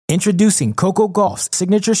Introducing Coco Gauff's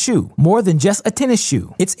signature shoe, more than just a tennis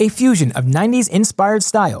shoe. It's a fusion of 90s-inspired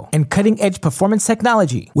style and cutting-edge performance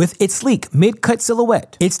technology. With its sleek mid-cut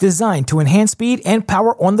silhouette, it's designed to enhance speed and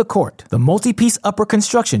power on the court. The multi-piece upper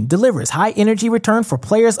construction delivers high-energy return for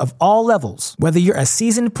players of all levels. Whether you're a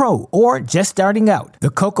seasoned pro or just starting out, the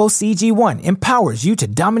Coco CG1 empowers you to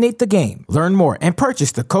dominate the game. Learn more and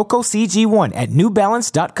purchase the Coco CG1 at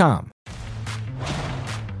NewBalance.com.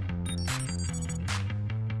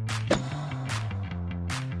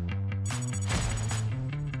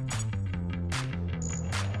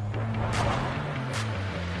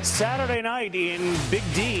 Saturday night in Big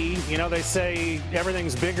D, they say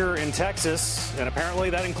everything's bigger in Texas, and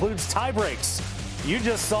apparently that includes tie breaks. You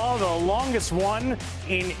just saw the longest one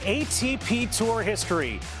in ATP Tour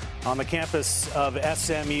history on the campus of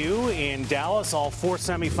SMU in Dallas. All 4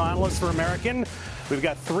 semifinalists for American. We've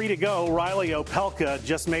got 3 to go. Riley Opelka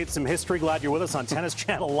just made some history. Glad you're with us on Tennis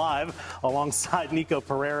Channel Live alongside Nico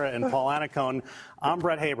Pereira and Paul Annacone. I'm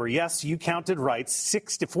Brett Haber. Yes, you counted right.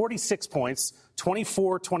 46 points,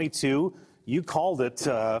 24-22. You called it.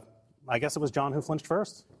 I guess it was John who flinched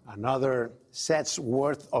first. Another set's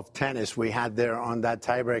worth of tennis we had there on that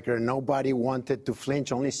tiebreaker. Nobody wanted to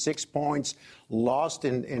flinch. Only 6 points lost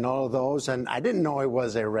in all of those. And I didn't know it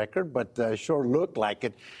was a record, but sure looked like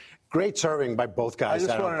it. Great serving by both guys. I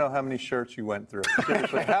just want to know how many shirts you went through.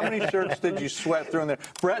 Seriously, how many shirts did you sweat through in there?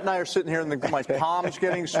 Brett and I are sitting here, and my palms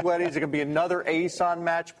getting sweaty. Is it going to be another ace on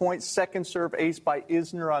match point? Second serve ace by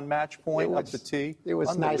Isner on match point up the tee. It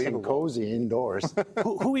was nice and cozy indoors.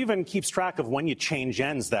 Who even keeps track of when you change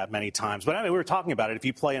ends that many times? But we were talking about it. If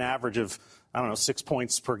you play an average of 6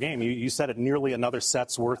 points per game. You said it, nearly another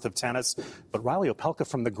set's worth of tennis. But Riley Opelka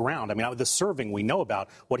from the ground, the serving we know about.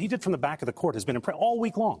 What he did from the back of the court has been impressive all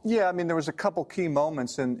week long. Yeah, there was a couple key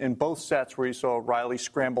moments in both sets where you saw Riley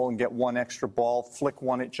scramble and get one extra ball, flick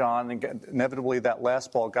one at John, and inevitably that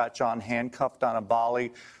last ball got John handcuffed on a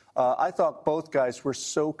volley. I thought both guys were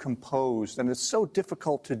so composed, and it's so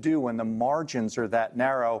difficult to do when the margins are that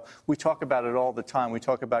narrow. We talk about it all the time. We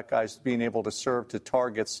talk about guys being able to serve to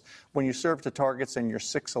targets. When you serve to targets and you're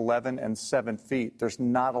 6'11" and 7 feet, there's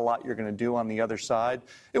not a lot you're going to do on the other side.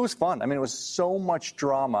 It was fun. It was so much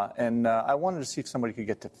drama, and I wanted to see if somebody could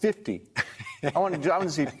get to 50. I wanted to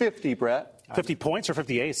see 50, Brett. 50 points or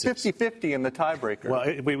 50 aces? 50-50 in the tiebreaker.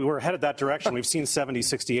 Well, we were headed that direction. We've seen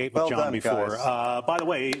 70-68 with John before. By the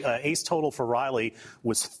way, ace total for Riley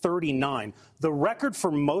was 39. The record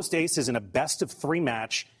for most aces in a best-of-3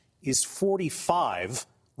 match is 45.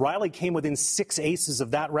 Riley came within 6 aces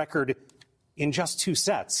of that record in just 2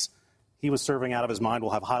 sets. He was serving out of his mind.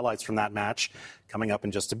 We'll have highlights from that match coming up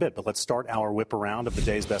in just a bit. But let's start our whip around of the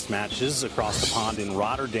day's best matches across the pond in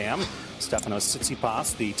Rotterdam. Stefanos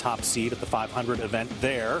Tsitsipas, the top seed at the 500 event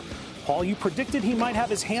there. Paul, you predicted he might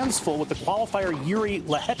have his hands full with the qualifier Jiri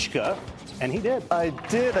Lehečka, and he did. I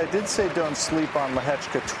did say don't sleep on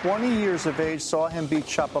Lehečka. 20 years of age, saw him beat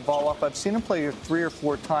Shapovalov. I've seen him play 3 or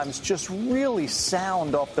 4 times. Just really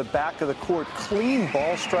sound off the back of the court. Clean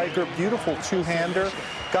ball striker, beautiful two-hander.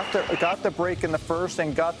 Got the break in the first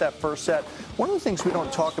and got that first set. One of the things we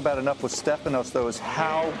don't talk about enough with Stefanos, though, is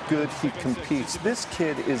how good he competes. This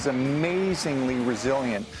kid is amazingly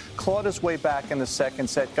resilient. Clawed his way back in the second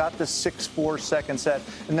set, got the 6-4 second set,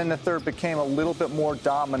 and then the third became a little bit more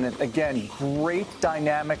dominant. Again, great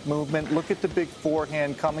dynamic movement. Look at the big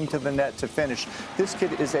forehand coming to the net to finish. This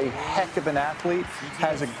kid is a heck of an athlete,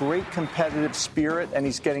 has a great competitive spirit, and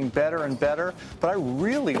he's getting better and better. But I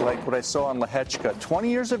really like what I saw on Lehečka. 20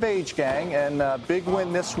 years of age, gang, and a big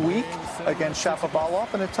win this week against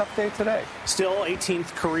Shapovalov, and a tough day today. Still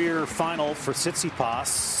 18th career final for Tsitsipas,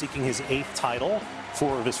 seeking his 8th title.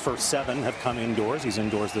 4 of his first 7 have come indoors. He's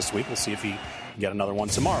indoors this week. We'll see if he can get another one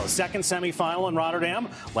tomorrow. Second semifinal in Rotterdam.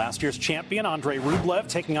 Last year's champion, Andrei Rublev,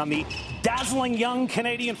 taking on the dazzling young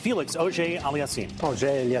Canadian Felix Auger-Aliassime.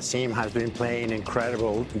 Auger-Aliassime has been playing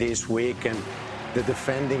incredible this week, and the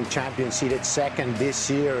defending champion seeded second this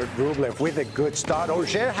year, Rublev, with a good start.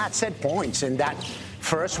 Auger had set points in that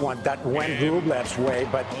first one that went Rublev's way,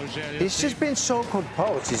 but he's just been so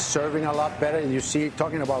composed. He's serving a lot better. You see,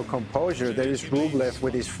 talking about composure, there is Rublev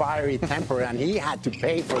with his fiery temper, and he had to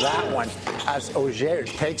pay for that one as Auger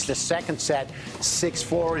takes the second set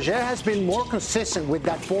 6-4. Auger has been more consistent with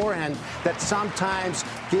that forehand that sometimes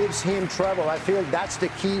gives him trouble. I feel that's the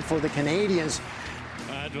key for the Canadians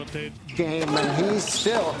game, and he's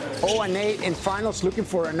still 0-8 in finals, looking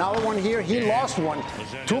for another one here. He lost one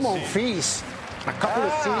to Monfils a couple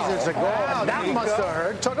of seasons ago. That must have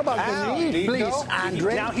hurt. Talk about the knee, please,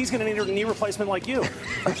 Andre. Now he's going to need a knee replacement like you.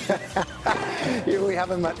 Here we have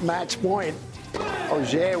him at match point.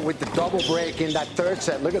 Auger with the double break in that third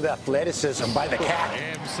set. Look at the athleticism by the cat.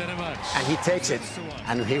 And he takes it,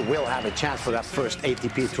 and he will have a chance for that first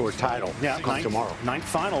ATP Tour title tomorrow. Ninth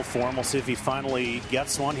final for him. We'll see if he finally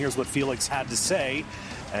gets one. Here's what Felix had to say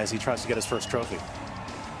as he tries to get his first trophy.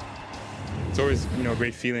 It's always, a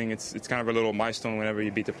great feeling. It's kind of a little milestone whenever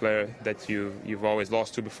you beat a player that you've always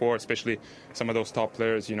lost to before, especially some of those top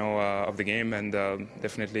players, of the game. And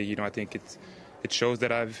definitely, I think it shows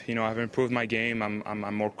that I've improved my game. I'm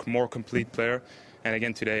a more complete player. And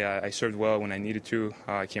again, today I served well when I needed to.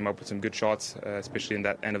 I came up with some good shots, especially in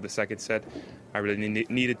that end of the second set. I really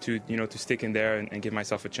needed to, to stick in there and give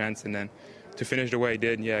myself a chance. And then to finish the way I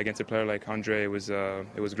did, against a player like Andre, it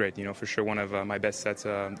was great. For sure one of my best sets,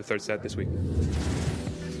 the third set this week.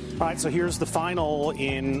 All right, so here's the final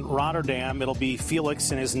in Rotterdam. It'll be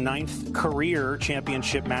Felix in his 9th career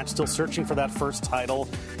championship match, still searching for that first title.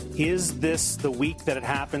 Is this the week that it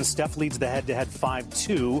happens? Steph leads the head-to-head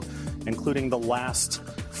 5-2, including the last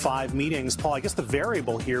 5 meetings. Paul, I guess the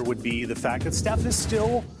variable here would be the fact that Steph is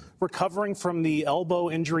still recovering from the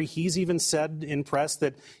elbow injury. He's even said in press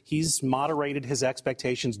that he's moderated his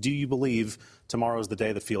expectations. Do you believe tomorrow's the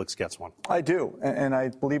day that Felix gets one? I do, and I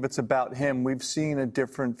believe it's about him. We've seen a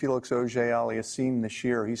different Felix Auger-Aliassime this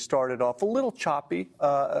year. He started off a little choppy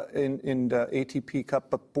in the ATP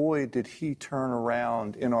Cup, but boy, did he turn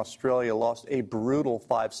around in Australia, lost a brutal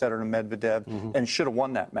 5-setter to Medvedev and should have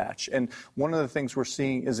won that match. And one of the things we're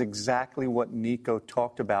seeing is exactly what Nico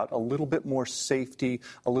talked about, a little bit more safety,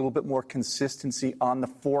 a little bit more consistency on the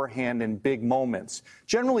forehand in big moments.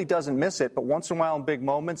 Generally doesn't miss it, but once in a while in big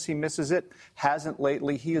moments he misses it. Hasn't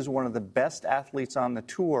lately. He is one of the best athletes on the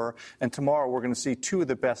tour, and tomorrow we're going to see 2 of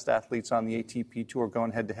the best athletes on the ATP Tour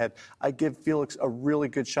going head-to-head. I give Felix a really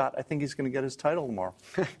good shot. I think he's going to get his title tomorrow.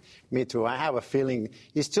 Me too. I have a feeling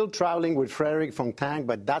he's still traveling with Frederic Fontang,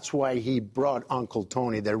 but that's why he brought Uncle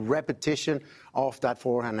Tony, the repetition of that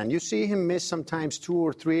forehand. And you see him miss sometimes 2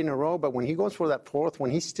 or 3 in a row, but when he goes for that fourth,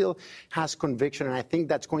 when he still has conviction, and I think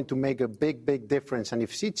that's going to make a big, big difference. And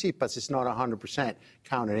if Tsitsipas is not 100%,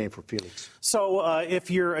 count it in for Felix. So if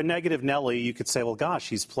you're a negative Nelly, you could say, well, gosh,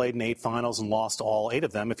 he's played in 8 finals and lost all 8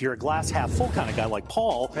 of them. If you're a glass half full kind of guy like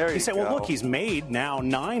Paul, you say, well, look, he's made now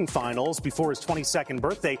 9 finals before his 22nd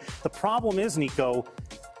birthday. The problem is, Nico,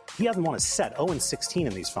 he hasn't won a set, 0-16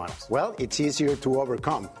 in these finals. Well, it's easier to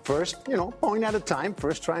overcome. First, point at a time.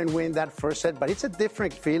 First, try and win that first set. But it's a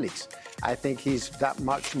different Felix. I think he's that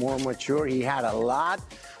much more mature. He had a lot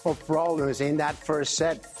of problems in that first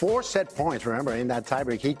set. 4 set points, remember, in that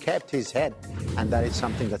tiebreak. He kept his head, and that is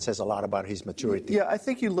something that says a lot about his maturity. Yeah, I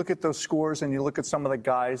think you look at those scores and you look at some of the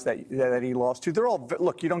guys that he lost to. They're all,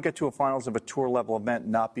 look, you don't get to a finals of a tour-level event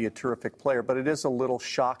and not be a terrific player, but it is a little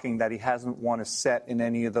shocking that he hasn't won a set in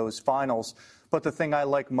any of those finals. But the thing I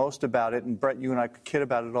like most about it, and Brett, you and I kid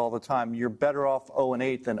about it all the time, you're better off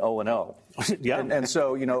 0-8 than 0-0. Yeah. And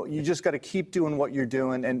so, you just got to keep doing what you're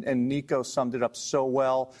doing. And Nico summed it up so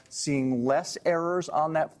well, seeing less errors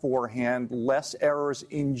on that forehand, less errors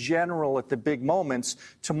in general at the big moments.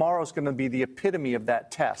 Tomorrow's going to be the epitome of that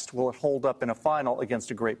test. Will it hold up in a final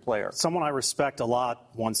against a great player? Someone I respect a lot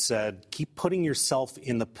once said, keep putting yourself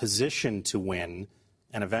in the position to win,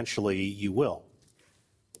 and eventually you will.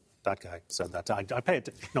 That guy said that. I pay it.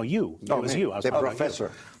 No, you. Oh, it was you. I was the professor.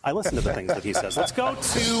 You. I listen to the things that he says. Let's go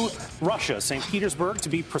to Russia, St. Petersburg, to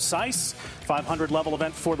be precise. 500-level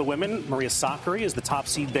event for the women. Maria Sakkari is the top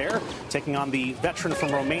seed there, taking on the veteran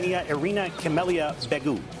from Romania, Irina Camelia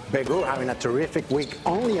Begu. Begu having a terrific week.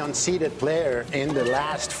 Only unseeded player in the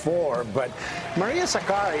last 4, but Maria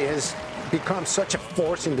Sakkari has become such a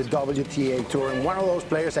force in the WTA Tour and one of those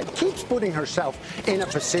players that keeps putting herself in a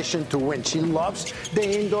position to win. She loves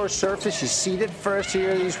the indoor surface. She's seeded first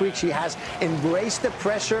here this week. She has embraced the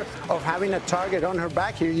pressure of having a target on her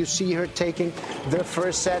back. Here you see her taking the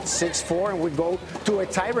first set 6-4, and we go to a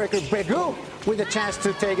tiebreaker. Begu with a chance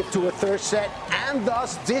to take it to a third set, and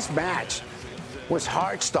thus this match was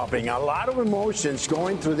heart-stopping. A lot of emotions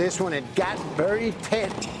going through this one. It got very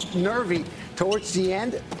nervy towards the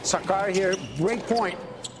end. Sakkari here, break point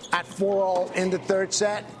at 4-all in the third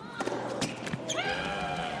set.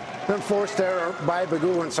 Then forced error by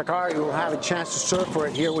Begu, and Sakkari will have a chance to serve for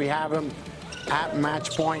it. Here we have him at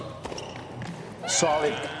match point.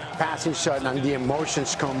 Solid passing shot, and the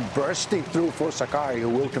emotions come bursting through for Sakkari, who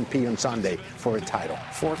will compete on Sunday for a title.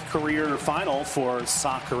 Fourth career final for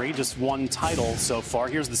Sakkari, just one title so far.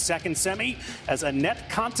 Here's the second semi as Anett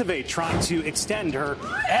Kontaveit trying to extend her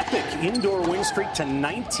epic indoor win streak to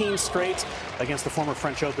 19 straight against the former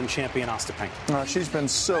French Open champion Ostapenko. She's been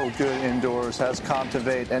so good indoors, has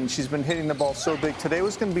Kontaveit, and she's been hitting the ball so big. Today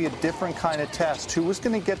was going to be a different kind of test. Who was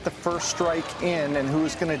going to get the first strike in and who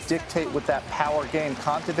was going to dictate with that power game?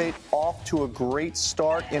 Kontaveit off to a great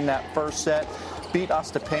start in that first set. Beat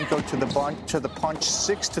Ostapenko to the punch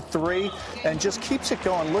 6-3 and just keeps it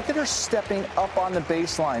going. Look at her stepping up on the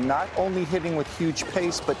baseline, not only hitting with huge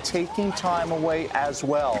pace, but taking time away as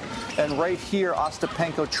well. And right here,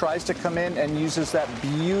 Ostapenko tries to come in and uses that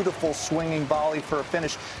beautiful swinging volley for a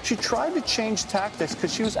finish. She tried to change tactics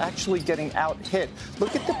because she was actually getting out-hit.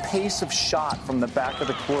 Look at the pace of shot from the back of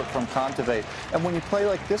the court from Kontaveit. And when you play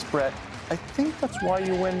like this, Brett, I think that's why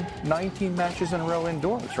you win 19 matches in a row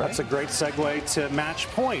indoors, right? That's a great segue to match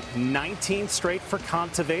point. 19th straight for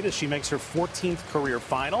Kontaveit as she makes her 14th career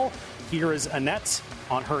final. Here is Anett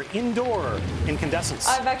on her indoor incandescence.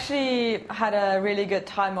 I've actually had a really good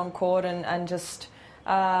time on court and just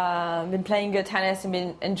been playing good tennis and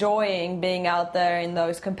been enjoying being out there in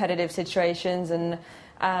those competitive situations. And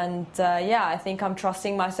I think I'm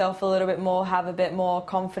trusting myself a little bit more, have a bit more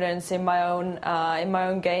confidence in my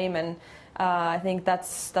own game, and I think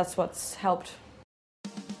that's what's helped.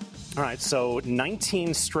 All right, so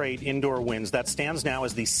 19 straight indoor wins. That stands now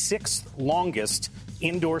as the 6th longest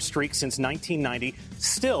indoor streak since 1990.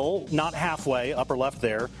 Still not halfway, upper left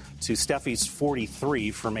there, to Steffi's 43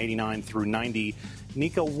 from 89 through 90.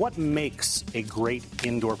 Nika, what makes a great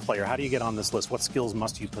indoor player? How do you get on this list? What skills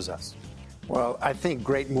must you possess? Well, I think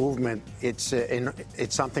great movement, it's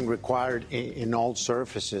something required in all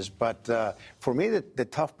surfaces. But for me, the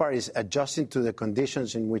tough part is adjusting to the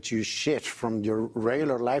conditions in which you shift from your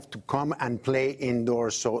regular life to come and play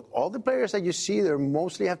indoors. So all the players that you see there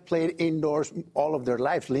mostly have played indoors all of their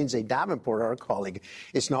lives. Lindsay Davenport, our colleague,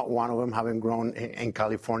 is not one of them, having grown in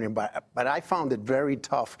California. But I found it very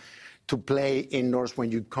tough to play indoors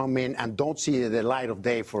when you come in and don't see the light of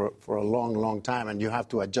day for a long, long time, and you have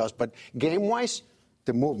to adjust. But game-wise,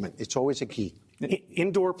 the movement, it's always a key.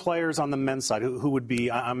 Indoor players on the men's side, who would be,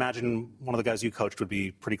 I imagine one of the guys you coached would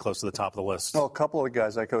be pretty close to the top of the list. Well, a couple of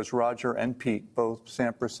guys I coached, Roger and Pete, both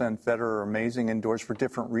Sampras and Federer are amazing indoors for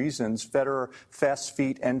different reasons. Federer, fast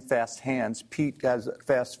feet and fast hands. Pete has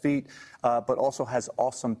fast feet, but also has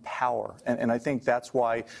awesome power. And I think that's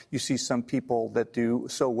why you see some people that do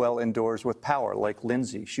so well indoors with power, like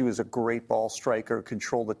Lindsay. She was a great ball striker,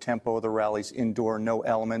 controlled the tempo of the rallies indoor, no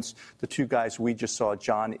elements. The two guys we just saw,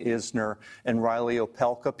 John Isner and Riley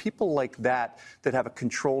Opelka, people like that have a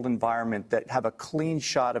controlled environment, that have a clean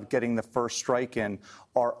shot of getting the first strike in,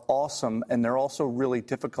 are awesome, and they're also really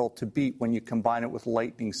difficult to beat when you combine it with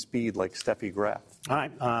lightning speed like Steffi Graf. All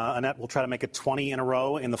right, Anett will try to make it 20 in a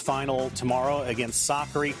row in the final tomorrow against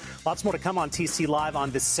Sakkari. Lots more to come on TC Live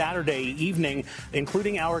on this Saturday evening,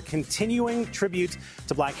 including our continuing tribute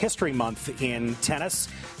to Black History Month in tennis.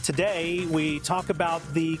 Today, we talk about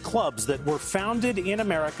the clubs that were founded in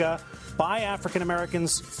America by African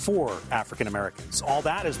Americans for African Americans. All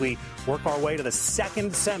that as we work our way to the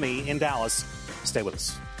second semi in Dallas. Stay with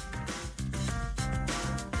us.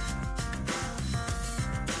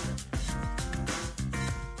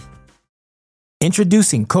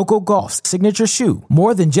 Introducing Coco Gauff's signature shoe,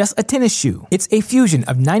 more than just a tennis shoe. It's a fusion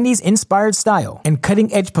of 90s-inspired style and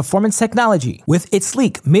cutting-edge performance technology with its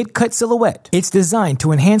sleek mid-cut silhouette. It's designed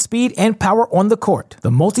to enhance speed and power on the court. The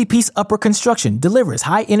multi-piece upper construction delivers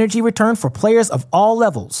high-energy return for players of all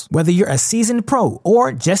levels. Whether you're a seasoned pro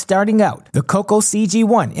or just starting out, the Coco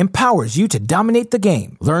CG1 empowers you to dominate the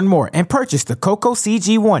game. Learn more and purchase the Coco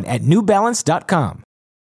CG1 at NewBalance.com.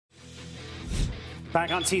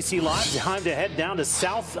 Back on TC Live, time to head down to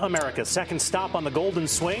South America. Second stop on the Golden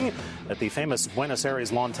Swing at the famous Buenos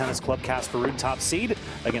Aires Lawn Tennis Club. Casper Ruud top seed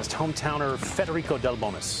against hometowner Federico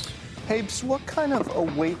Delbonis. Habs, what kind of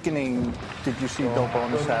awakening did you see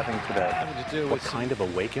Delbonis having today? What kind of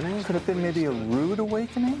awakening? Could have been maybe a Ruud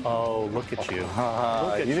awakening? Oh, look at you.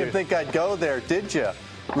 You didn't think I'd go there, did you?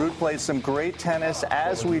 Ruud played some great tennis,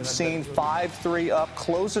 as we've seen, 5-3 up,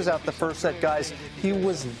 closes out the first set, guys. He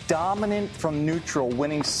was dominant from neutral,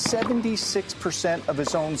 winning 76% of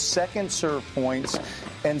his own second serve points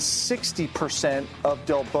and 60% of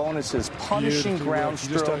Delbonis's, punishing ground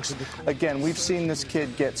strokes. Again, we've seen this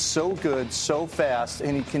kid get so good, so fast,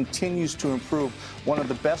 and he continues to improve. One of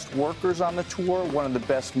the best workers on the tour, one of the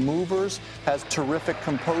best movers, has terrific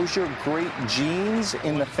composure, great genes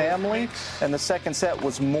in the family, and the second set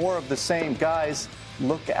was more of the same. Guys,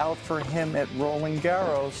 look out for him at Roland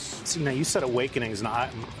Garros. See, now you said Awakenings,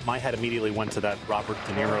 and my head immediately went to that Robert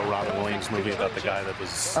De Niro, Robin Williams movie about the guy that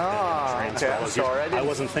was okay, I'm sorry. I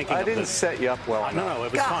wasn't thinking I of didn't this. set you up well. No,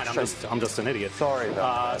 it was fine. I'm just an idiot. Sorry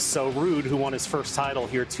about that. So Ruud, who won his first title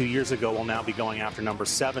here 2 years ago, will now be going after number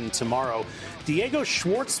 7 tomorrow. Diego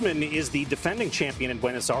Schwartzman is the defending champion in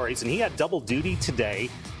Buenos Aires, and he had double duty today.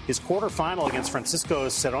 His quarterfinal against Francisco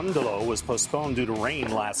Cerundolo was postponed due to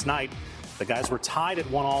rain last night. The guys were tied at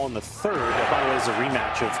 1-1 in the third. By the way, it's a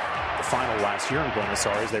rematch of the final last year in Buenos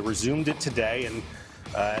Aires. They resumed it today, and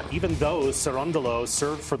even though Cerundolo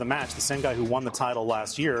served for the match, the same guy who won the title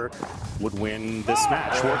last year would win this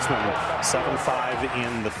match. Schwartzman 7-5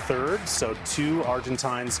 in the third, so 2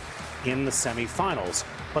 Argentines in the semifinals.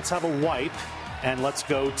 Let's have a wipe, and let's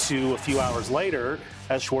go to a few hours later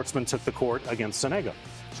as Schwartzman took the court against Sonego.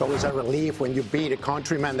 It's always a relief when you beat a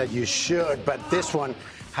countryman that you should, but this one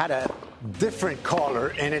had a different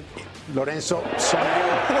color in it. Lorenzo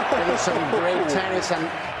Sonego played some great tennis, and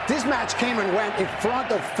this match came and went in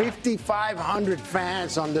front of 5,500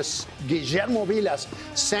 fans on the Guillermo Vilas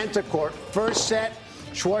center court. First set,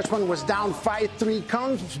 Schwartzman was down 5-3,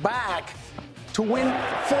 comes back to win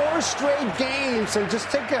 4 straight games, and just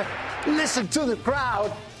take a listen to the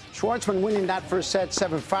crowd. Schwartzman winning that first set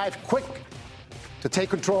 7-5, quick to take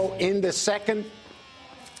control in the second.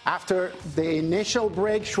 After the initial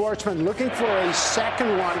break, Schwartzman looking for a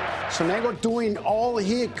second one. Sonego doing all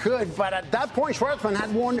he could, but at that point, Schwartzman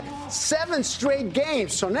had won 7 straight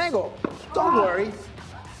games. Sonego, don't worry,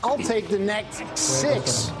 I'll take the next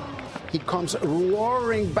 6. He comes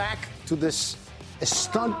roaring back to this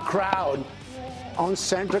stunned crowd on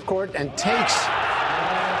center court and takes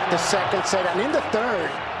the second set. And in the third,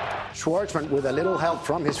 Schwartzman, with a little help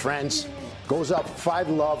from his friends, goes up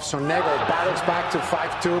 5-love. Sonego battles back to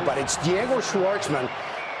 5-2, but it's Diego Schwartzman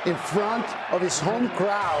in front of his home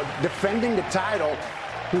crowd defending the title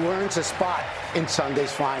who earns a spot in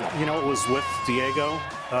Sunday's final. You know what was with Diego,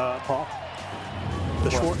 Paul? The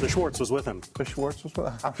Schwartz was with him. The Schwartz was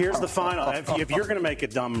with him. Here's the final. If you're going to make a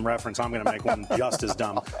dumb reference, I'm going to make one just as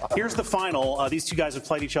dumb. Here's the final. These two guys have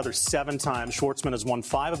played each other 7 times. Schwartzman has won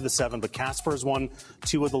 5 of the 7, but Casper has won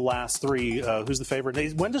 2 of the last 3. Who's the favorite?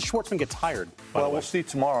 When does Schwartzman get tired? Well, we'll see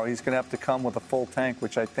tomorrow. He's going to have to come with a full tank,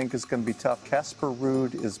 which I think is going to be tough. Casper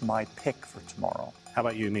Ruud is my pick for tomorrow. How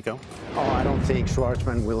about you, Nico? Oh, I don't think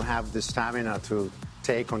Schwartzman will have the stamina to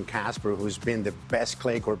take on Casper, who's been the best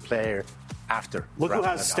clay court player after. Look who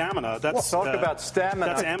has stamina. That's talk about stamina.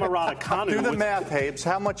 That's Emma Raducanu. Do the math, Habes.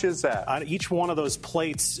 How much is that? Each one of those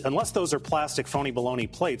plates, unless those are plastic phony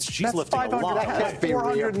baloney plates, she's lifting a lot. That's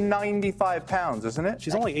 495 pounds, isn't it?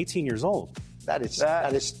 She's only 18 years old. That is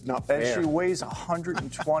not fair. And she weighs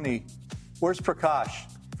 120. Where's Prakash?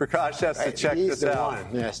 Prakash has to check this out.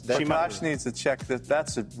 Yes, Prakash needs to check this.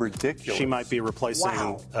 That's ridiculous. She might be replacing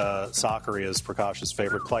Sakkari as Prakash's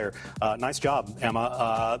favorite player. Nice job,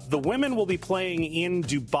 Emma. The women will be playing in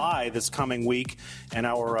Dubai this coming week, and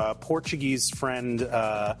our Portuguese friend.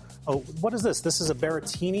 What is this? This is a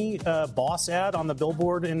Berrettini boss ad on the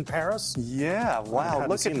billboard in Paris? Yeah, wow.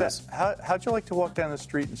 Look at that. How'd you like to walk down the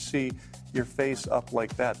street and see your face up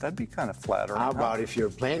like that? That'd be kind of flattering. How about if you're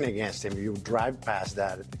playing against him, you drive past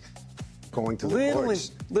that, going to the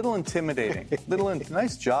courts? Little intimidating.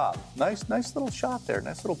 Nice job. Nice little shot there.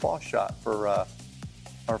 Nice little boss shot for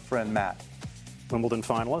our friend Matt. Wimbledon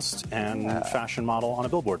finalist and fashion model on a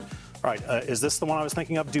billboard. All right, is this the one I was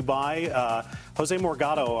thinking of? Dubai. Jose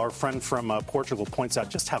Morgado, our friend from Portugal, points out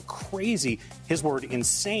just how crazy, his word,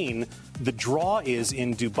 insane, the draw is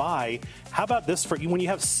in Dubai. How about this for you? When you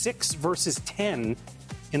have 6 versus 10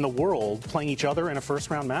 in the world playing each other in a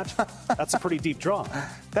first-round match, that's a pretty deep draw.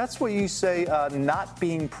 That's what you say, not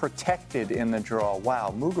being protected in the draw.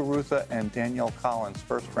 Wow, Muguruza and Danielle Collins,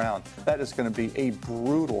 first round. That is going to be a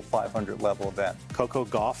brutal 500-level event. Coco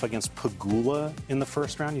Gauff against Pegula in the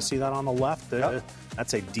first round. You see that on the left? Yep.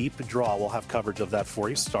 That's a deep draw. We'll have coverage of that for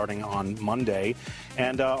you starting on Monday.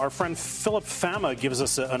 And our friend Philip Fama gives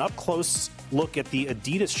us an up-close look at the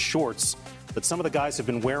Adidas shorts that some of the guys have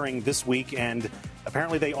been wearing this week, and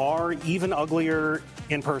apparently they are even uglier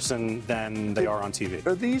in person than they are on TV.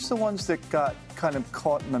 Are these the ones that got kind of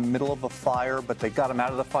caught in the middle of a fire, but they got them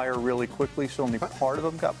out of the fire really quickly, so only part of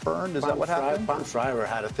them got burned? Is that what happened? Pam Shriver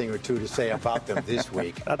had a thing or two to say about them this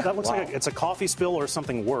week. That looks like it's a coffee spill or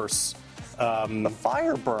something worse. The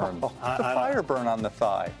fire burn. The fire burn on the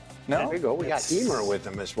thigh. No? There we go. We got Emer with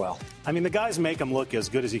them as well. I mean, the guys make them look as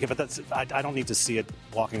good as you can, but I don't need to see it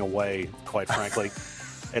walking away, quite frankly.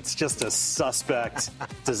 It's just a suspect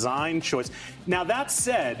design choice. Now, that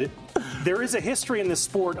said, there is a history in this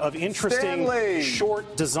sport of interesting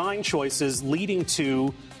short design choices leading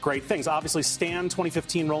to great things. Obviously, Stan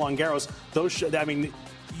 2015 Roland Garros,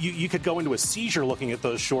 you could go into a seizure looking at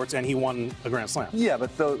those shorts, and he won a Grand Slam. Yeah, but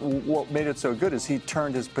what made it so good is he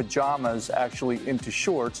turned his pajamas actually into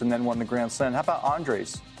shorts and then won the Grand Slam. How about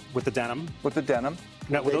Andres? With the denim? With the denim.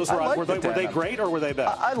 Now, were they great or were they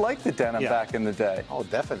bad? I liked the denim back in the day. Oh,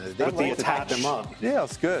 definitely. With the attach them up. Yeah,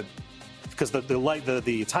 it's good. Because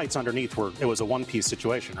the tights underneath it was a one-piece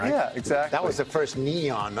situation, right? Yeah, exactly. That was the first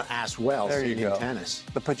neon as well seen in tennis.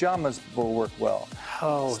 The pajamas will work well.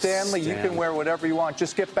 Oh, Stanley, you can wear whatever you want.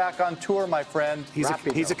 Just get back on tour, my friend. He's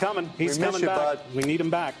coming. He's coming back. Bud. We need him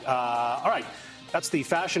back. All right, that's the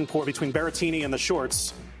fashion port between Berrettini and the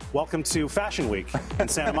shorts. Welcome to Fashion Week in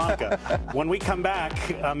Santa Monica. When we come back,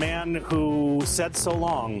 a man who said so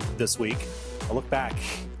long this week. A look back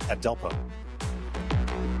at Del Potro.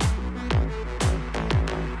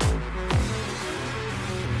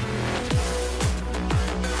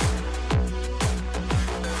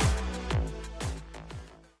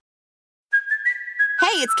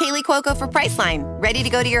 Hey, it's Kaylee Cuoco for Priceline. Ready to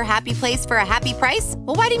go to your happy place for a happy price?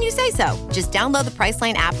 Well, why didn't you say so? Just download the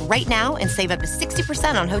Priceline app right now and save up to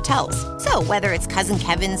 60% on hotels. So whether it's Cousin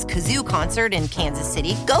Kevin's Kazoo Concert in Kansas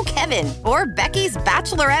City, go Kevin, or Becky's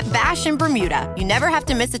Bachelorette Bash in Bermuda, you never have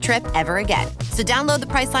to miss a trip ever again. So download the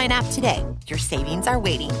Priceline app today. Your savings are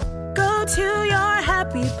waiting. Go to your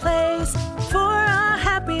happy place for a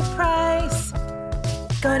happy price.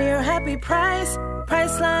 Go to your happy price,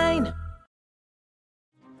 Priceline.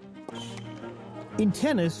 In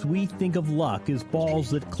tennis, we think of luck as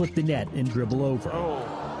balls that clip the net and dribble over. Oh,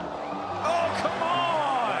 come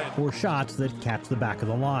on! Or shots that catch the back of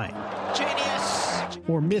the line. Genius!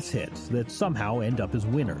 Or mishits that somehow end up as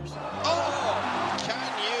winners. Oh, can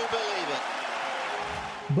you believe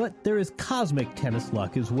it? But there is cosmic tennis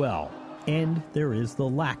luck as well, and there is the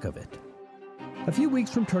lack of it. A few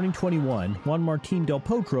weeks from turning 21, Juan Martín Del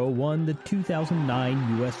Potro won the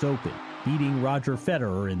 2009 U.S. Open, beating Roger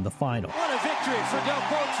Federer in the final. What a victory for Del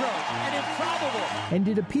Potro, and improbable. And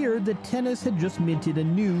it appeared that tennis had just minted a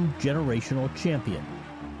new generational champion.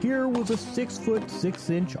 Here was a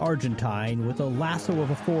 6'6" Argentine with a lasso of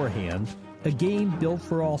a forehand, a game built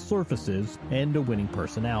for all surfaces, and a winning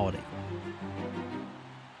personality.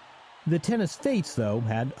 The tennis fates, though,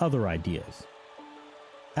 had other ideas.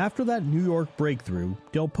 After that New York breakthrough,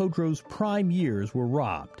 Del Potro's prime years were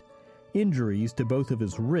robbed. Injuries to both of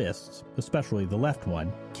his wrists, especially the left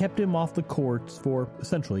one, kept him off the courts for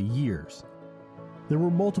essentially years. There were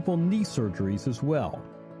multiple knee surgeries as well.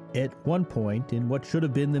 At one point, in what should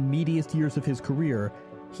have been the meatiest years of his career,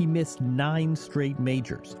 he missed 9 straight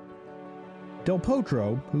majors. Del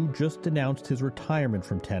Potro, who just announced his retirement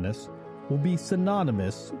from tennis, will be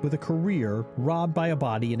synonymous with a career robbed by a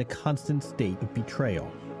body in a constant state of betrayal.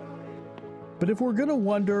 But if we're going to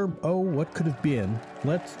wonder, what could have been,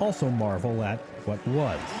 let's also marvel at what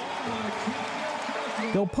was.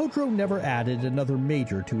 Del Potro never added another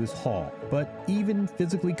major to his haul, but even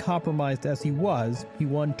physically compromised as he was, he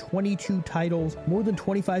won 22 titles, more than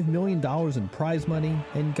 $25 million in prize money,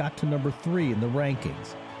 and got to number 3 in the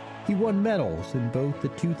rankings. He won medals in both the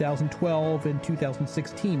 2012 and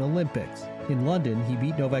 2016 Olympics. In London, he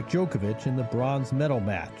beat Novak Djokovic in the bronze medal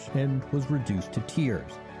match and was reduced to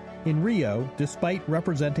tears. In Rio, despite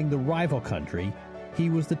representing the rival country,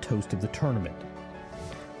 he was the toast of the tournament.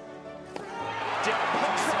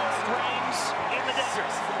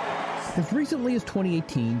 As recently as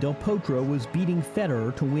 2018, Del Potro was beating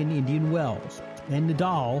Federer to win Indian Wells, and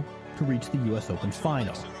Nadal to reach the U.S. Open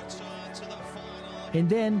final. And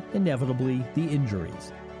then, inevitably, the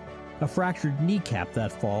injuries. A fractured kneecap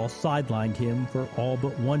that fall sidelined him for all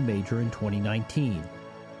but one major in 2019.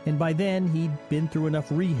 And by then, he'd been through enough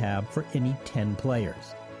rehab for any 10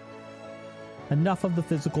 players. Enough of the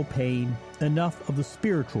physical pain, enough of the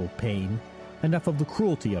spiritual pain, enough of the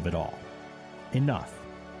cruelty of it all. Enough.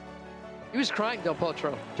 He was crying, Del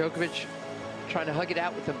Potro. Djokovic trying to hug it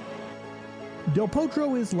out with him. Del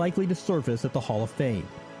Potro is likely to surface at the Hall of Fame.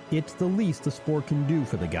 It's the least the sport can do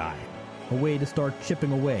for the guy. A way to start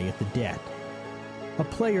chipping away at the debt. A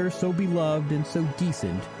player so beloved and so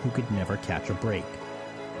decent who could never catch a break.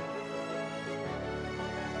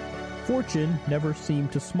 Fortune never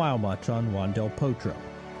seemed to smile much on Juan Del Potro,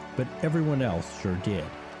 but everyone else sure did.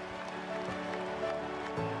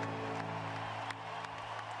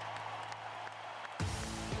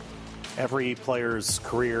 Every player's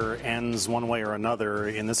career ends one way or another.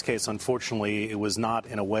 In this case, unfortunately, it was not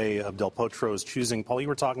in a way of Del Potro's choosing. Paul, you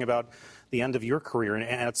were talking about the end of your career, and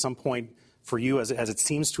at some point, for you, as it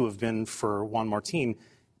seems to have been for Juan Martín,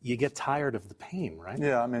 you get tired of the pain, right?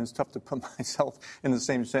 Yeah, I mean, it's tough to put myself in the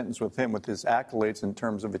same sentence with him with his accolades in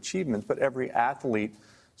terms of achievements, but every athlete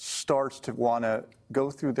starts to want to go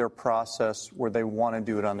through their process where they want to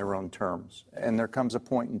do it on their own terms. And there comes a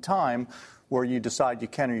point in time where you decide you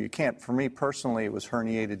can or you can't. For me personally, it was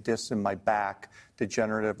herniated discs in my back,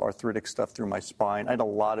 degenerative arthritic stuff through my spine. I had a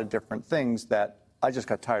lot of different things that I just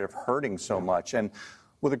got tired of hurting so much. And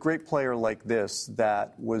with a great player like this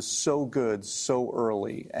that was so good so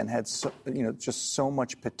early and had just so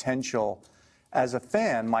much potential, as a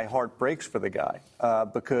fan, my heart breaks for the guy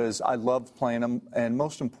because I love playing him and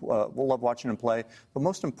love watching him play. But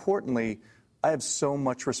most importantly, I have so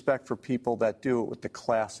much respect for people that do it with the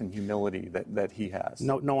class and humility that he has.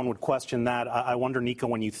 No one would question that. I wonder, Nico,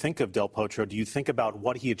 when you think of Del Potro, do you think about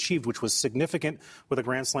what he achieved, which was significant with a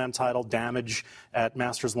Grand Slam title, damage at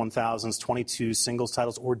Masters 1000s, 22 singles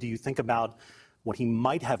titles, or do you think about what he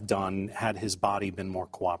might have done had his body been more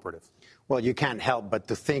cooperative? Well, you can't help but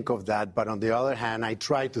to think of that. But on the other hand, I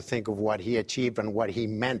try to think of what he achieved and what he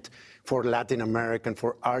meant for Latin American,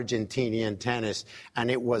 for Argentinian tennis. And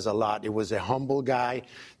it was a lot. It was a humble guy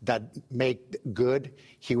that made good.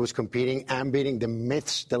 He was competing and beating the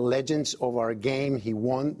myths, the legends of our game. He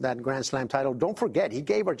won that Grand Slam title. Don't forget, he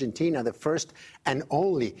gave Argentina the first and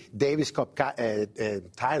only Davis Cup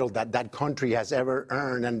title that country has ever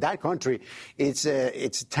earned. And that country, it's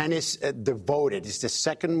tennis devoted. It's the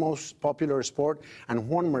second most popular sport. And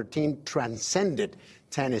Juan Martín transcended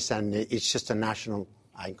tennis, and it's just a national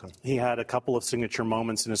icon. He had a couple of signature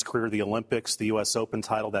moments in his career, the Olympics, the U.S. Open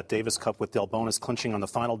title, that Davis Cup with Delbonis clinching on the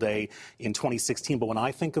final day in 2016. But when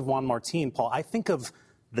I think of Juan Martín, Paul, I think of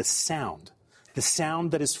the sound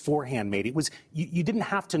that his forehand made. It was you didn't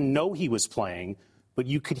have to know he was playing, but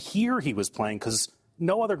you could hear he was playing because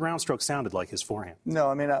no other ground stroke sounded like his forehand. No,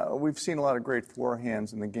 I mean, we've seen a lot of great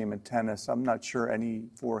forehands in the game of tennis. I'm not sure any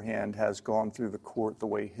forehand has gone through the court the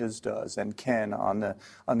way his does and can on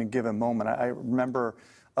the given moment. I remember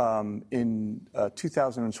in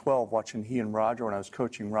 2012 watching he and Roger when I was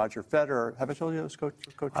coaching Roger Federer. Have I told you I was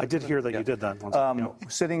coaching? I did hear that you did that once.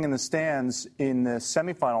 Sitting in the stands in the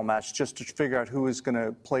semifinal match just to figure out who was going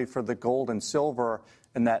to play for the gold and silver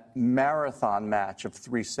in that marathon match of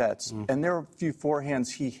 3 sets. And there were a few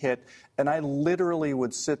forehands he hit, and I literally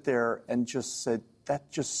would sit there and just said,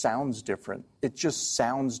 that just sounds different. It just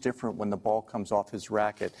sounds different when the ball comes off his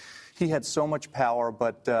racket. He had so much power,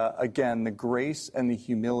 but again, the grace and the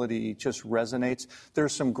humility just resonates. There are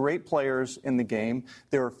some great players in the game.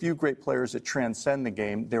 There are a few great players that transcend the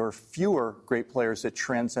game. There are fewer great players that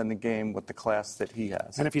transcend the game with the class that he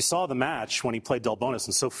has. And if you saw the match when he played Delbonis,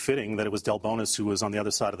 and so fitting that it was Delbonis who was on the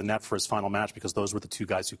other side of the net for his final match because those were the two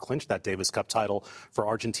guys who clinched that Davis Cup title for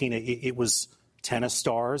Argentina. It was tennis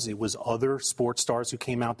stars. It was other sports stars who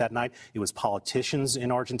came out that night. It was politicians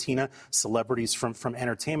in Argentina, celebrities from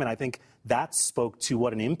entertainment. I think that spoke to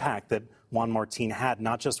what an impact that Juan Martín had,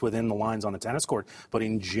 not just within the lines on the tennis court, but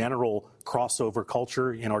in general crossover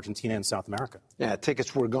culture in Argentina and South America. Yeah,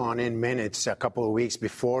 tickets were gone in minutes a couple of weeks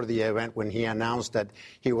before the event when he announced that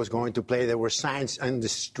he was going to play. There were signs on the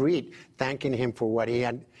street thanking him for what he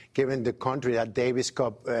had given the country. That Davis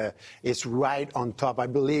Cup is right on top. I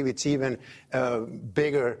believe it's even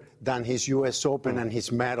bigger than his U.S. Open and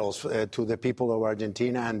his medals to the people of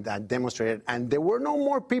Argentina, and that demonstrated. And there were no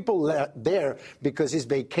more people there because it's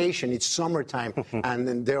vacation, it's summertime,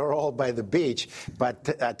 and they're all by the beach.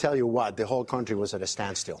 But I tell you what, the whole country was at a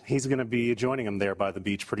standstill. He's going to be joining him there by the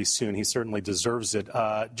beach pretty soon. He certainly deserves it.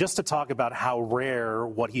 Just to talk about how rare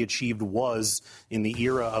what he achieved was in the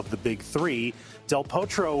era of the Big Three, Del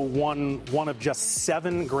Potro won one of just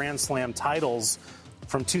 7 Grand Slam titles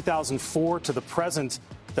from 2004 to the present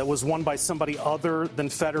that was won by somebody other than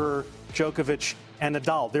Federer, Djokovic, and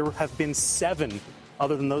Nadal. There have been 7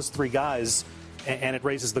 other than those 3 guys, and it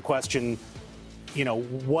raises the question,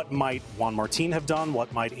 what might Juan Martín have done?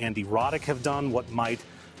 What might Andy Roddick have done? What might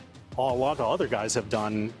a lot of other guys have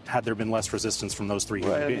done had there been less resistance from those 3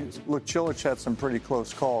 human beings? Look, Cilic had some pretty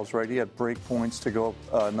close calls, right? He had break points to go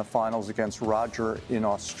in the finals against Roger in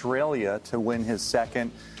Australia to win his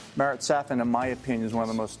second. Marat Safin, in my opinion, is one of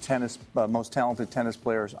the most talented tennis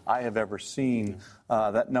players I have ever seen.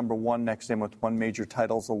 That number 1 next to him with 1 major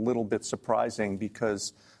title is a little bit surprising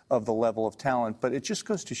because of the level of talent. But it just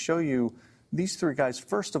goes to show you these 3 guys,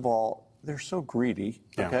 first of all, they're so greedy.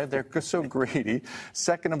 Okay, they're so greedy.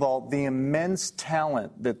 Second of all, the immense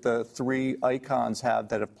talent that the three icons have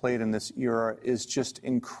that have played in this era is just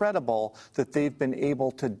incredible. That they've been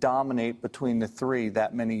able to dominate between the three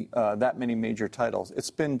that many major titles.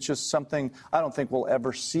 It's been just something I don't think we'll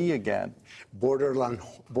ever see again. Borderline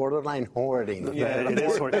hoarding. Yeah,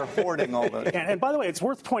 they're hoarding all those. And by the way, it's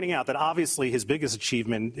worth pointing out that obviously his biggest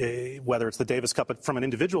achievement, whether it's the Davis Cup, but from an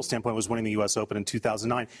individual standpoint, was winning the U.S. Open in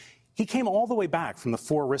 2009. He came all the way back from the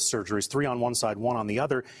 4 wrist surgeries, 3 on one side, 1 on the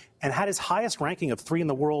other, and had his highest ranking of 3 in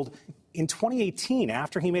the world in 2018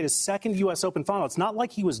 after he made his second U.S. Open final. It's not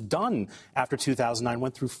like he was done after 2009,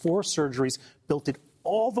 went through 4 surgeries, built it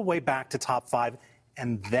all the way back to top 5,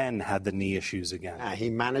 and then had the knee issues again. He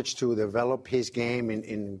managed to develop his game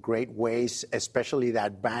in great ways, especially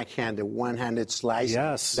that backhand, the one-handed slice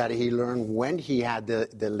that he learned when he had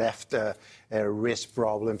the left wrist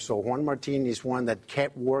problem. So Juan Martín is one that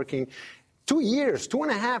kept working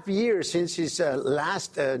 2.5 years since his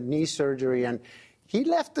last knee surgery, and he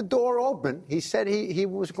left the door open. He said he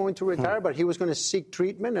was going to retire, but he was going to seek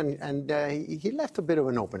treatment, and he left a bit of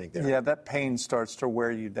an opening there. Yeah, that pain starts to wear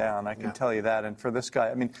you down, I can tell you that. And for this guy,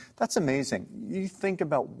 I mean, that's amazing. You think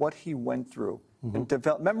about what he went through. And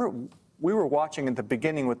remember, we were watching at the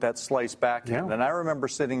beginning with that slice backhand, and I remember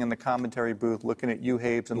sitting in the commentary booth looking at you,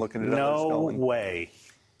 Habes, and looking at others going, no way.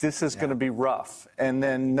 This is going to be rough. And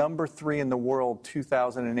then number 3 in the world,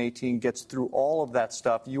 2018, gets through all of that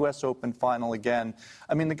stuff. U.S. Open final again.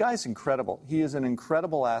 I mean, the guy's incredible. He is an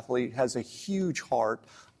incredible athlete, has a huge heart,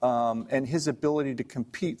 and his ability to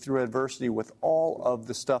compete through adversity with all of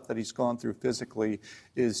the stuff that he's gone through physically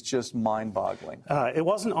is just mind-boggling. It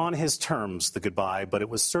wasn't on his terms, the goodbye, but it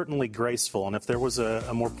was certainly graceful. And if there was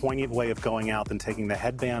a more poignant way of going out than taking the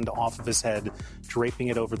headband off of his head, draping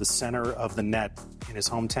it over the center of the net in his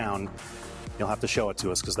hometown, you'll have to show it to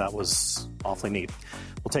us because that was awfully neat.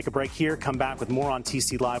 We'll take a break here, come back with more on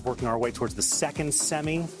TC Live, working our way towards the second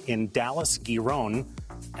semi in Dallas, Giron,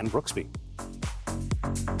 and Brooksby.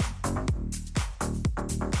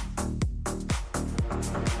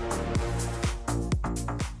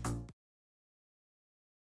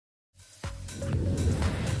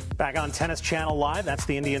 Back on Tennis Channel Live, that's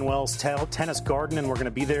the Indian Wells Tennis Garden, and we're going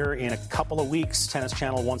to be there in a couple of weeks. Tennis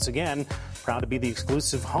Channel, once again, proud to be the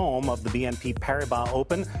exclusive home of the BNP Paribas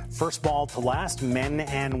Open. First ball to last, men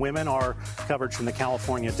and women. Our coverage from the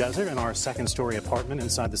California desert and our second-story apartment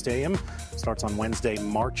inside the stadium starts on Wednesday,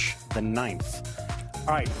 March the 9th.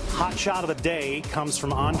 All right, hot shot of the day comes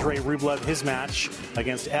from Andrei Rublev, his match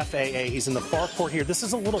against FAA. He's in the far court here. This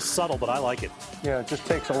is a little subtle, but I like it. Yeah, it just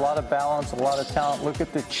takes a lot of balance, a lot of talent. Look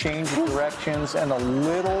at the change of directions and a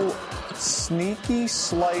little sneaky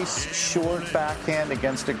slice short backhand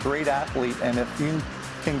against a great athlete. And if you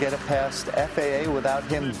can get it past FAA without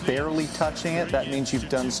him barely touching it, that means you've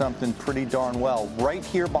done something pretty darn well. Right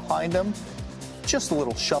here behind him, just a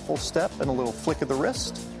little shuffle step and a little flick of the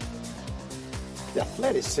wrist. The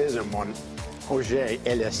athleticism on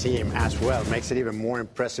Auger-Aliassime as well makes it even more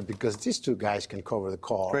impressive because these two guys can cover the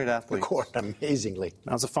court amazingly.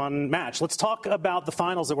 That was a fun match. Let's talk about the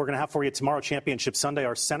finals that we're going to have for you tomorrow, Championship Sunday.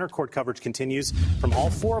 Our center court coverage continues from all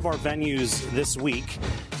 4 of our venues this week.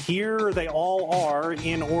 Here they all are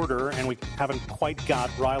in order, and we haven't quite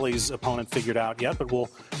got Riley's opponent figured out yet, but we'll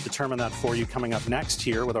determine that for you coming up next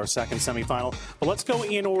here with our second semifinal. But let's go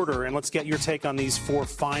in order, and let's get your take on these 4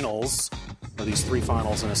 finals, or these 3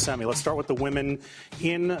 finals and a semi. Let's start with the women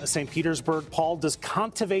in St. Petersburg. Paul, does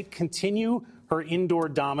Kontaveit continue her indoor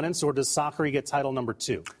dominance, or does Sakkari get title number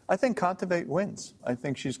 2? I think Kontaveit wins. I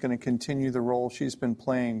think she's going to continue the role. She's been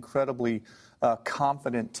playing incredibly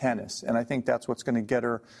confident tennis, and I think that's what's going to get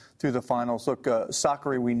her through the finals. Look,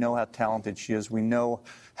 Sakkari, we know how talented she is. We know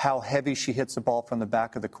how heavy she hits the ball from the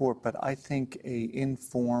back of the court, but I think a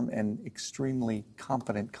in-form and extremely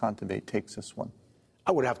confident Kontaveit takes this one.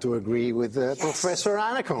 I would have to agree with Professor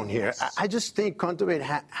Anacone here. I just think Kontaveit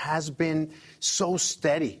has been so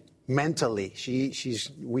steady mentally.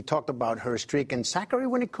 We talked about her streak. And Sakkari,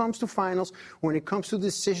 when it comes to finals, when it comes to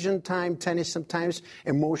decision time tennis, sometimes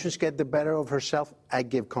emotions get the better of herself. I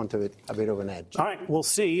give Kontaveit a bit of an edge. All right, we'll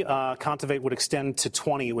see. Kontaveit would extend to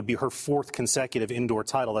 20. It would be her 4th consecutive indoor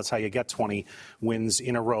title. That's how you get 20 wins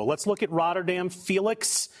in a row. Let's look at Rotterdam,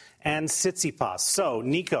 Felix and Tsitsipas. So,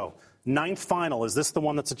 Nico, 9th final. Is this the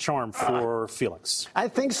one that's a charm for Felix? I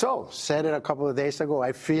think so. Said it a couple of days ago.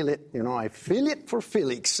 I feel it. I feel it for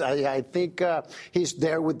Felix. I think he's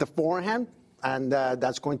there with the forehand. and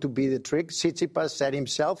that's going to be the trick. Tsitsipas said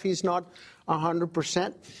himself he's not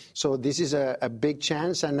 100%, so this is a big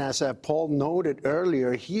chance. And as Paul noted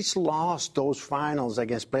earlier, he's lost those finals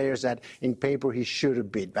against players that in paper he should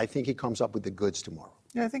have beat. I think he comes up with the goods tomorrow.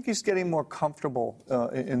 Yeah, I think he's getting more comfortable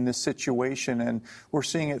in this situation, and we're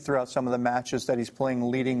seeing it throughout some of the matches that he's playing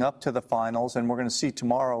leading up to the finals, and we're going to see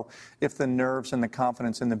tomorrow if the nerves and the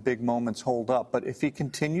confidence in the big moments hold up. But if he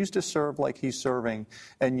continues to serve like he's serving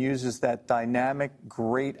and uses that dynamic,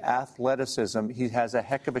 great athleticism, he has a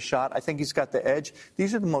heck of a shot. I think he's got the edge.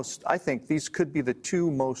 I think these could be the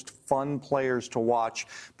two most fun players to watch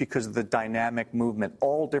because of the dynamic movement,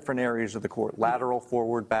 all different areas of the court, lateral,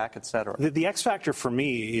 forward, back, etc. The X factor for me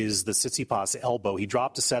is the Tsitsipas elbow. He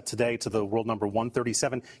dropped a set today to the world number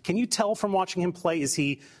 137. Can you tell from watching him play? Is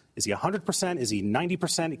he 100%? Is he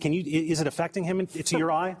 90%? Is it affecting him to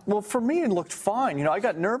your eye? Well, for me, it looked fine. I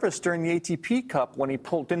got nervous during the ATP Cup when he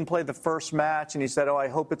didn't play the first match, and he said, I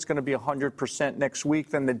hope it's going to be 100% next week.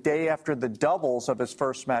 Then the day after the doubles of his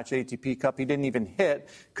first match, ATP Cup, he didn't even hit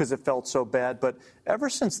because it felt so bad. But ever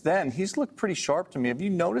since then, he's looked pretty sharp to me. Have you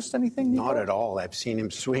noticed anything, Nico? Not at all. I've seen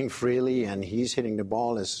him swing freely, and he's hitting the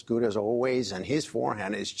ball as good as always, and his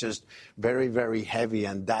forehand is just very, very heavy,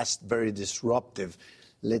 and that's very disruptive.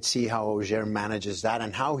 Let's see how Auger manages that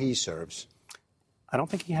and how he serves. I don't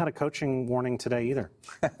think he had a coaching warning today either.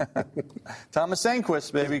 Thomas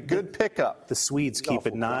Enquist, baby, good pickup. The Swedes keep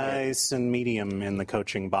it nice and medium in the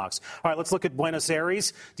coaching box. All right, let's look at Buenos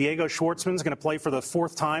Aires. Diego Schwartzman's going to play for the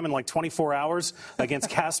fourth time in like 24 hours against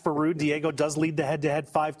Casper Ruud. Diego does lead the head-to-head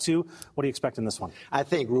 5-2. What do you expect in this one? I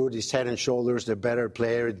think Ruud is head and shoulders the better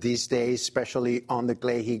player these days, especially on the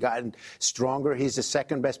clay. He got stronger. He's the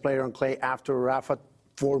second best player on clay after Rafa.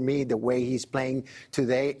 For me, the way he's playing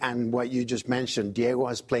today and what you just mentioned, Diego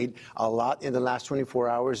has played a lot in the last 24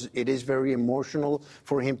 hours. It is very emotional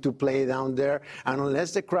for him to play down there. And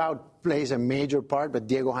unless the crowd plays a major part, but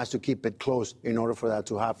Diego has to keep it close in order for that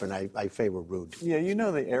to happen, I favor Ruud. Yeah, you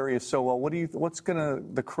know the area so well. What's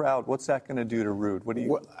the crowd, what's that going to do to Ruud?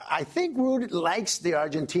 Well, I think Ruud likes the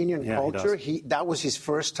Argentinian culture. That was his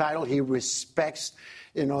first title. He respects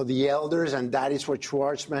the elders, and that is what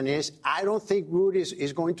Schwartzman is. I don't think Ruud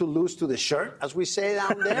is going to lose to the shirt, as we say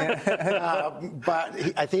down there.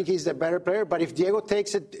 But I think he's the better player. But if Diego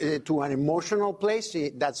takes it to an emotional place,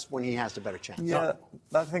 that's when he has the better chance. Yeah,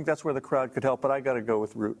 I think that's where the crowd could help. But I got to go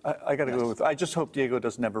with Ruud. I just hope Diego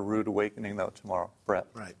doesn't have a Ruud awakening, though, tomorrow. Brett.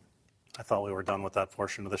 Right. I thought we were done with that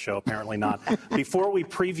portion of the show. Apparently not. Before we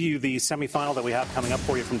preview the semifinal that we have coming up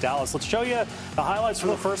for you from Dallas, let's show you the highlights from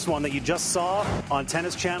the first one that you just saw on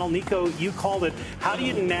Tennis Channel. Nico, you called it. How do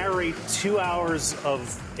you narrate 2 hours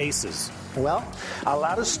of aces? Well, a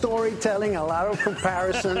lot of storytelling, a lot of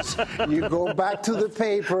comparisons. You go back to the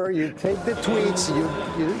paper, you take the tweets,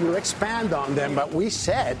 you expand on them. But we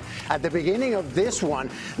said at the beginning of this one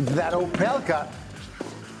that Opelka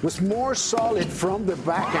was more solid from the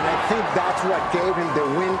back, and I think that's what gave him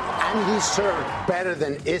the win, and he served better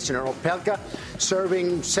than Isner. Opelka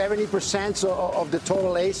serving 70% of the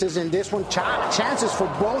total aces in this one. Chances for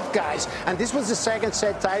both guys, and this was the second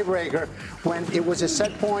set tiebreaker when it was a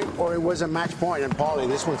set point or it was a match point. And Paulie,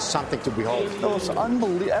 this one's something to behold. It was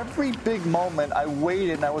unbelievable. Every big moment I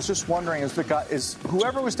waited, and I was just wondering, is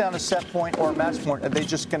whoever was down a set point or a match point, are they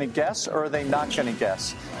just going to guess or are they not going to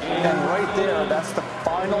guess? And right there, that's the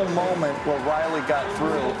final moment where Riley got through,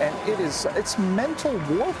 and it's mental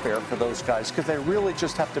warfare for those guys because they really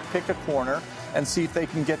just have to pick a corner and see if they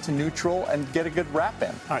can get to neutral and get a good wrap in.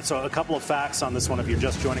 All right, so a couple of facts on this one. If you're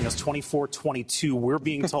just joining us, 24-22. We're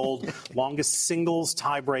being told longest singles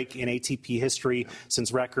tiebreak in ATP history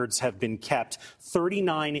since records have been kept.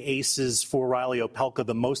 39 aces for Riley Opelka,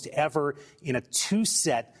 the most ever in a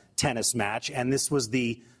two-set tennis match, and these were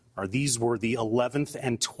the 11th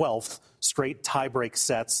and 12th straight tiebreak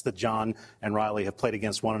sets that John and Riley have played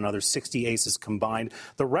against one another, 60 aces combined.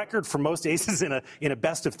 The record for most aces in a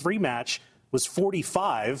best-of-3 match was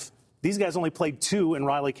 45. These guys only played 2, and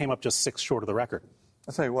Riley came up just 6 short of the record.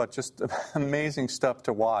 I'll tell you what, just amazing stuff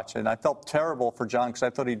to watch. And I felt terrible for John because I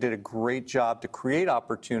thought he did a great job to create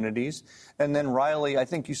opportunities. And then Riley, I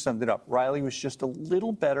think you summed it up. Riley was just a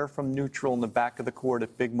little better from neutral in the back of the court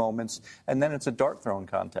at big moments. And then it's a dart throwing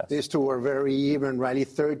contest. These two were very even. Riley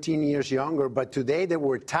 13 years younger, but today they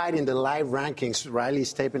were tied in the live rankings.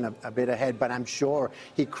 Riley's taking a bit ahead, but I'm sure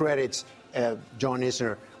he credits John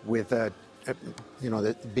Isner with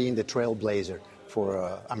being the trailblazer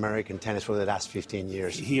for American tennis for the last 15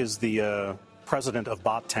 years. He is the president of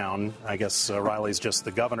Bottown. I guess Riley's just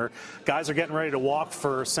the governor. Guys are getting ready to walk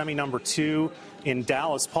for semi number 2 in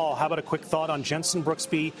Dallas. Paul, how about a quick thought on Jenson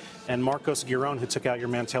Brooksby and Marcos Giron, who took out your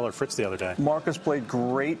man Taylor Fritz the other day? Marcus played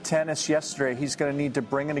great tennis yesterday. He's going to need to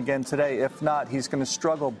bring it again today. If not, he's going to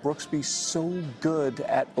struggle. Brooksby's so good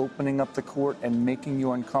at opening up the court and making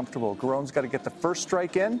you uncomfortable. Giron's got to get the first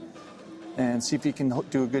strike in and see if he can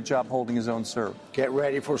do a good job holding his own serve. Get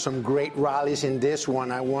ready for some great rallies in this one.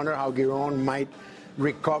 I wonder how Giron might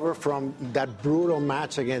recover from that brutal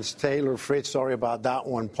match against Taylor Fritz. Sorry about that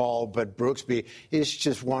one, Paul, but Brooksby is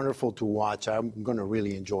just wonderful to watch. I'm going to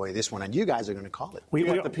really enjoy this one, and you guys are going to call it. We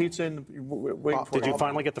got the pizza in. Did you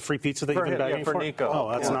finally get the free pizza that you've been begging for? Nico. Oh,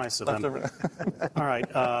 that's nice of him. All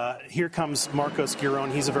right, here comes Marcos Giron.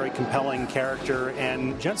 He's a very compelling character,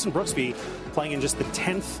 and Jenson Brooksby playing in just the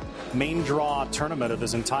 10th main draw tournament of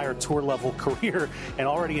his entire tour-level career, and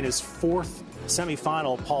already in his 4th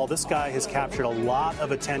semifinal. Paul, this guy has captured a lot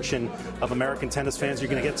of attention of American tennis fans. You're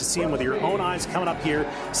going to get to see him with your own eyes coming up here.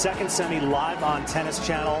 Second semi live on Tennis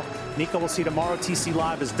Channel. Nico will see tomorrow. TC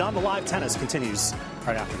Live is done. The live tennis continues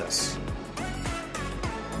right after this.